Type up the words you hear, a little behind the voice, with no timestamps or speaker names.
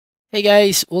Hey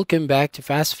guys, welcome back to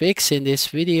Fast Fix. In this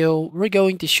video, we're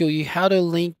going to show you how to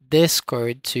link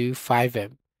Discord to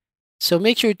Fivem. So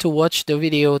make sure to watch the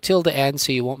video till the end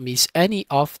so you won't miss any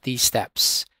of these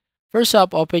steps. First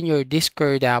up, open your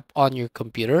Discord app on your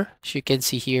computer, as you can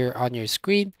see here on your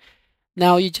screen.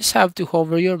 Now you just have to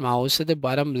hover your mouse at the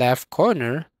bottom left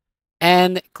corner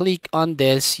and click on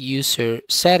this user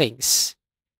settings.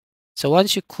 So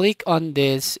once you click on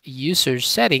this user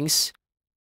settings,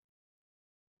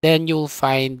 then you'll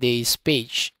find this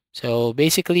page. So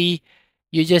basically,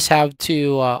 you just have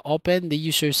to open the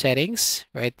user settings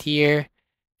right here,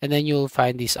 and then you'll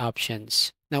find these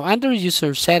options. Now, under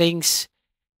user settings,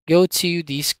 go to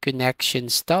this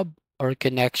connections tab or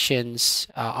connections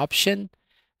option,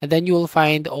 and then you will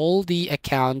find all the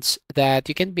accounts that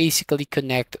you can basically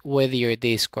connect with your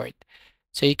Discord.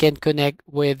 So you can connect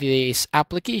with this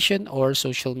application or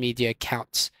social media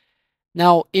accounts.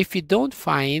 Now, if you don't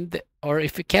find or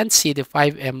if you can't see the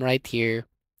Fivem right here,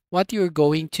 what you're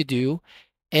going to do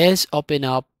is open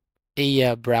up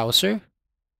a browser.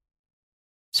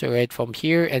 So right from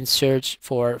here and search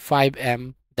for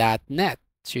fivem.net.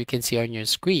 So you can see on your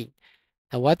screen.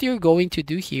 Now, what you're going to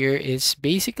do here is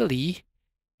basically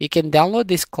you can download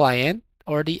this client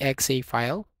or the exe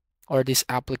file or this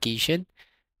application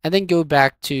and then go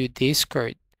back to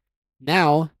Discord.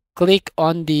 Now, click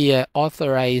on the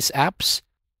authorized apps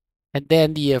and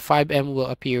then the Fivem will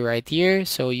appear right here.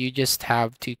 So you just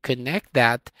have to connect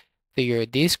that to your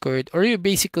Discord, or you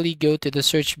basically go to the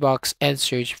search box and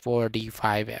search for the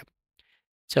Fivem.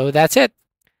 So that's it.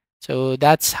 So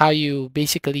that's how you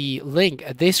basically link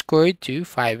a Discord to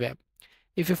Fivem.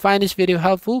 If you find this video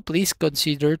helpful, please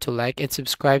consider to like and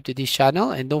subscribe to this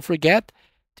channel, and don't forget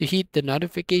to hit the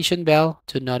notification bell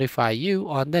to notify you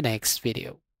on the next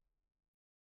video.